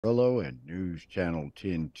Amarillo and News Channel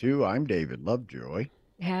 10-2. I'm David Lovejoy.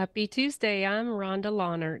 Happy Tuesday. I'm Rhonda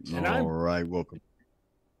Lawnert. And All I'm right, welcome.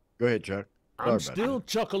 Go ahead, Chuck. Sorry I'm about that. still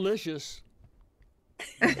Chuckalicious.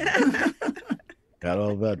 Got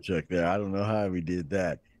all about Chuck there. I don't know how we did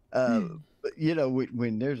that. But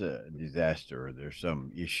when there's a disaster or there's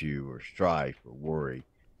some issue or strife or worry,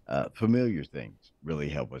 familiar things really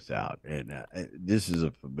help us out. And this is a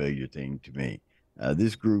familiar thing to me.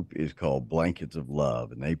 This group is called Blankets of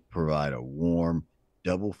Love, and they provide a warm,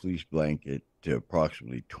 double fleece blanket to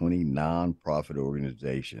approximately 20 nonprofit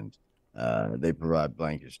organizations. They provide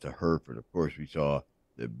blankets to Hereford. Of course, we saw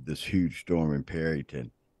this huge storm in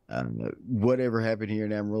Perryton. Whatever happened here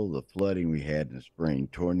in Amarillo, the flooding we had in the spring,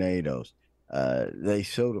 tornadoes. They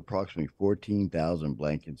sold approximately 14,000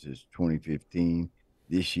 blankets since 2015.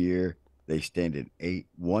 This year, they stand at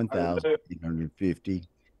 1,850,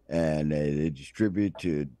 and they distribute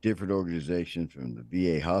to different organizations from the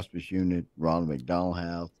VA Hospice Unit, Ronald McDonald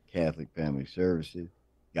House, Catholic Family Services,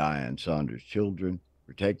 Guy and Saunders Children,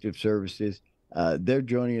 Protective Services. They're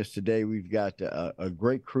joining us today. We've got a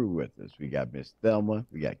great crew with us. We got Miss Thelma,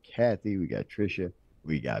 we got Kathy, we got Trisha,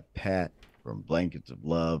 we got Pat from Blankets of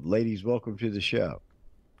Love. Ladies, welcome to the show.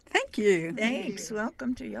 Thank you. Thanks.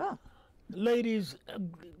 Welcome to y'all. Ladies,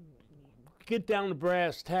 get down to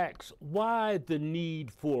brass tacks. Why the need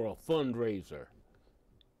for a fundraiser?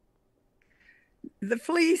 The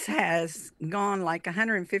fleece has gone like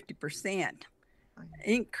 150%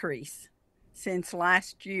 increase since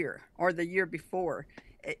last year or the year before.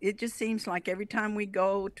 It just seems like every time we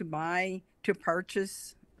go to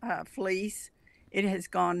purchase fleece, it has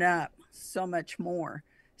gone up so much more.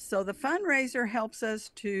 So the fundraiser helps us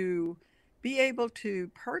to be able to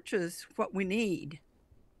purchase what we need.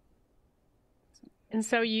 And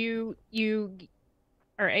so you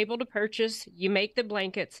are able to purchase, you make the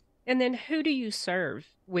blankets, and then who do you serve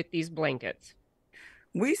with these blankets?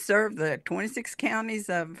 We serve the 26 counties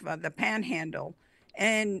of the Panhandle,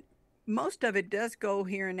 and most of it does go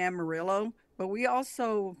here in Amarillo, but we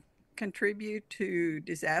also contribute to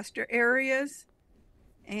disaster areas.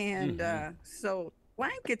 And Mm-hmm. so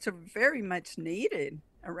blankets are very much needed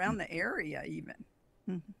around the area, even.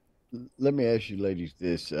 Mhm. Let me ask you, ladies,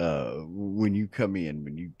 this: when you come in,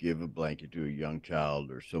 when you give a blanket to a young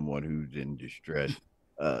child or someone who's in distress,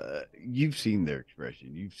 you've seen their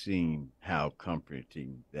expression. You've seen how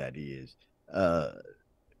comforting that is. Uh,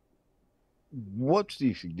 what's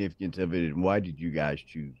the significance of it, and why did you guys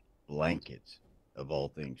choose blankets of all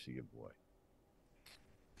things to give away?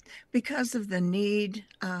 Because of the need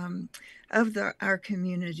of our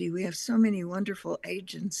community, we have so many wonderful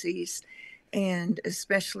agencies, and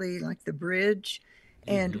especially like the Bridge.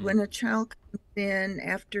 And Mm-hmm. when a child comes in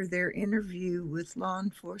after their interview with law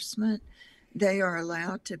enforcement, they are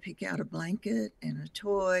allowed to pick out a blanket and a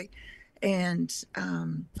toy. And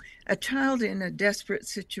a child in a desperate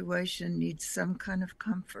situation needs some kind of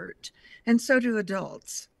comfort. And so do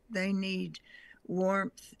adults. They need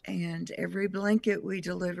warmth, and every blanket we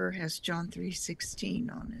deliver has John 3:16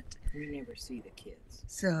 on it. We never see the kids.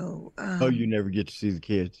 So Oh, you never get to see the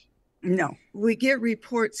kids. No. we get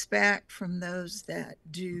reports back from those that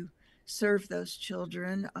do serve those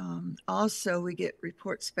children. Also, we get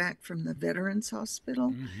reports back from the Veterans Hospital,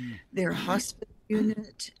 Mm-hmm. their hospital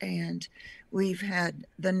unit, and we've had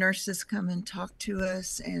the nurses come and talk to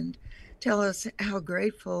us and tell us how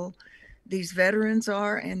grateful these veterans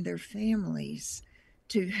are and their families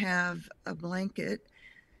to have a blanket.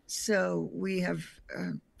 So we have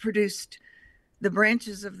produced the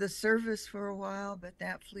branches of the service for a while, but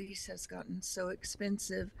that fleece has gotten so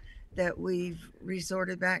expensive that we've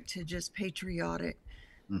resorted back to just patriotic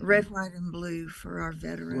Hmm. red, white, and blue for our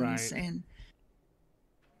veterans. Right. And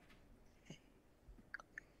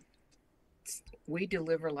We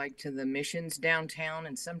deliver like to the missions downtown,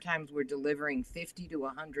 and sometimes we're delivering 50 to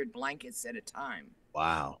 100 blankets at a time.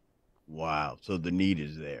 Wow, wow. So the need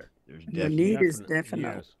is there. There's The definitely. need is Definite.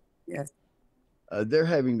 definite. Yes. Yes. They're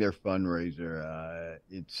having their fundraiser.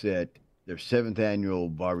 It's at their seventh annual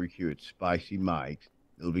barbecue at Spicy Mike's.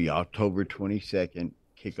 It'll be October 22nd,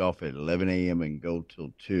 kickoff at 11 a.m. and go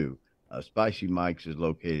till 2. Spicy Mike's is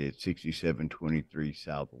located at 6723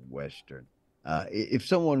 South Western. If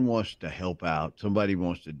someone wants to help out, somebody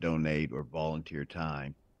wants to donate or volunteer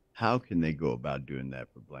time, how can they go about doing that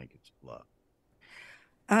for Blankets of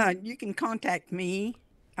Love? You can contact me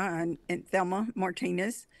and Thelma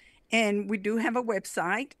Martinez, and we do have a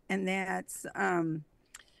website, and that's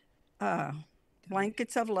uh,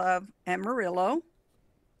 Blankets of Love Amarillo.org.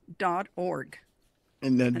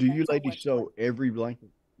 And then, And do you that's our ladies website. sew every blanket?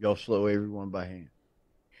 Y'all sew every one by hand?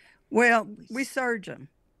 Well, we we serge them.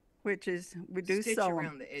 which is we do Stitch sew 'em.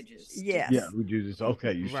 around the edges. Yeah, Yes. we do this.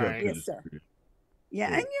 Okay, you sew Right. to Yes, the sir. screw. Yeah,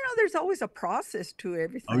 and Cool. you know, there's always a process to Oh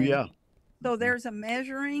everything. yeah. So Mhm. there's a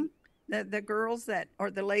measuring, the girls that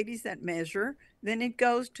or the ladies that measure, then it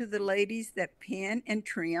goes to the ladies that pin and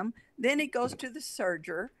trim, then it goes to the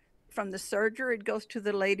serger. From the serger, it goes to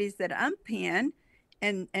the ladies that unpin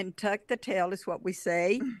and tuck the tail is what we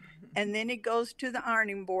say. And then it goes to the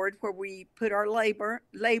ironing board where we put our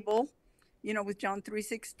label, you know, with John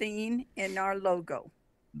 3:16 and our logo.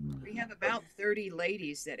 We Mhm. have about 30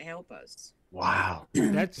 ladies that help us. Wow. That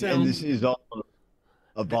And this sounds is all on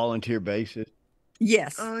a that, volunteer basis.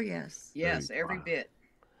 Yes. Oh, yes. Yes, Great. every Wow. bit.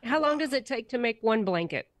 How long does it take to make one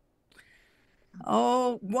blanket?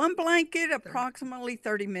 Oh, one blanket, 30. approximately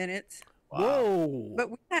 30 minutes. Wow. whoa. But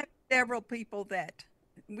we have several people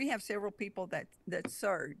that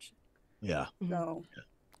surge. Yeah. Mhm. So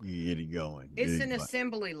You get it going. It's Get an it going.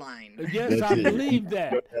 assembly line. Yes, That's I it. believe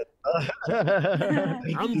that.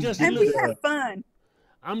 I'm just and we listening. have fun.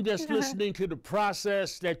 I'm just listening to the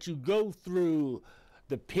process that you go through,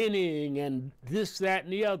 the pinning and this, that,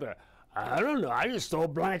 and the other. I don't know. I just throw a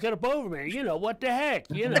blanket up over me. You know, what the heck?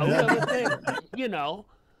 You know, you know.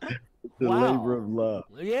 It's a labor of Wow.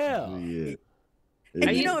 love. Yeah. It And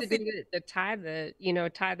I is. you know, used to if do it the tie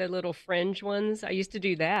tie the little fringe ones. I used to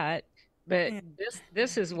do that, but yeah.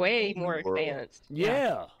 this is way more World. advanced. Yeah.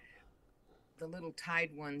 Yeah. The little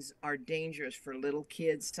tied ones are dangerous for little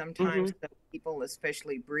kids. hmm Sometimes the people,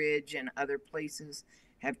 especially Bridge and other places,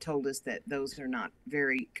 have told us that those are not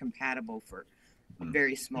very compatible for Mm.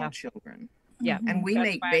 very small Yeah. children. Yeah. Mhm. And we That's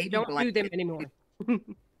make why I baby don't do them blankets. anymore.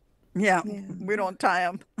 Yeah, Yeah. we don't tie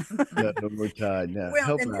them. Yeah, no more time. Now, Well,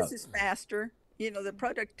 help and this out. is faster. You know, the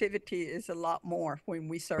productivity is a lot more when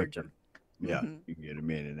we surge Quicker. them. Yeah, you can get them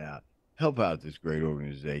in and out. Help out this great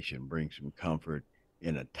organization. Bring some comfort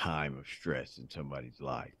in a time of stress in somebody's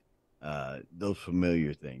life. Those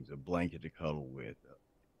familiar things, a blanket to cuddle with,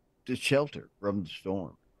 to shelter from the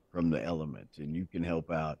storm, from the elements, and you can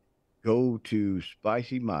help out. Go to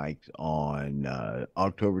Spicy Mike's on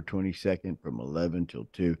October 22nd from 11 till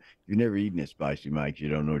 2. If you've never eaten at Spicy Mike's, you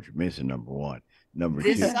don't know what you're missing, number one. Number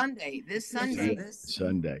This two, Sunday, this Yes, Sunday, this.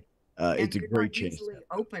 Sunday. and It's a they're great not chance. usually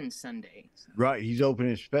open Sundays. Right. He's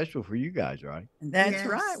opening special for you guys, right? That's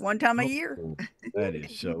right. Yes. One time a Oh, year. cool. That And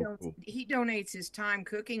is so cool. he donates his time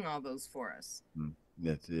cooking all those for us.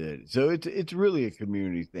 That's it. So it's really a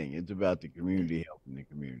community thing. It's about the community helping the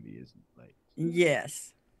community, isn't it, ladies?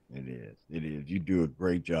 Yes. It is. It is. You do a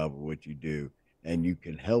great job of what you do, and you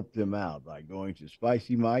can help them out by going to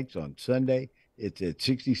Spicy Mike's on Sunday. It's at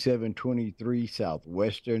 6723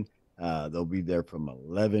 Southwestern. They'll be there from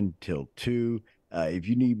 11 till 2. If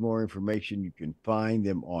you need more information, you can find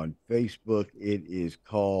them on Facebook. It is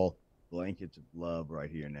called Blankets of Love right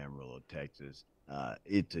here in Amarillo, Texas.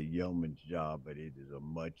 It's a yeoman's job, but it is a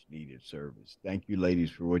much needed service. Thank you, ladies,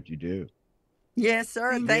 for what you do. Yes,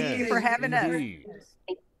 sir. Thank Thank you for Yes, having us. indeed.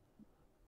 Thank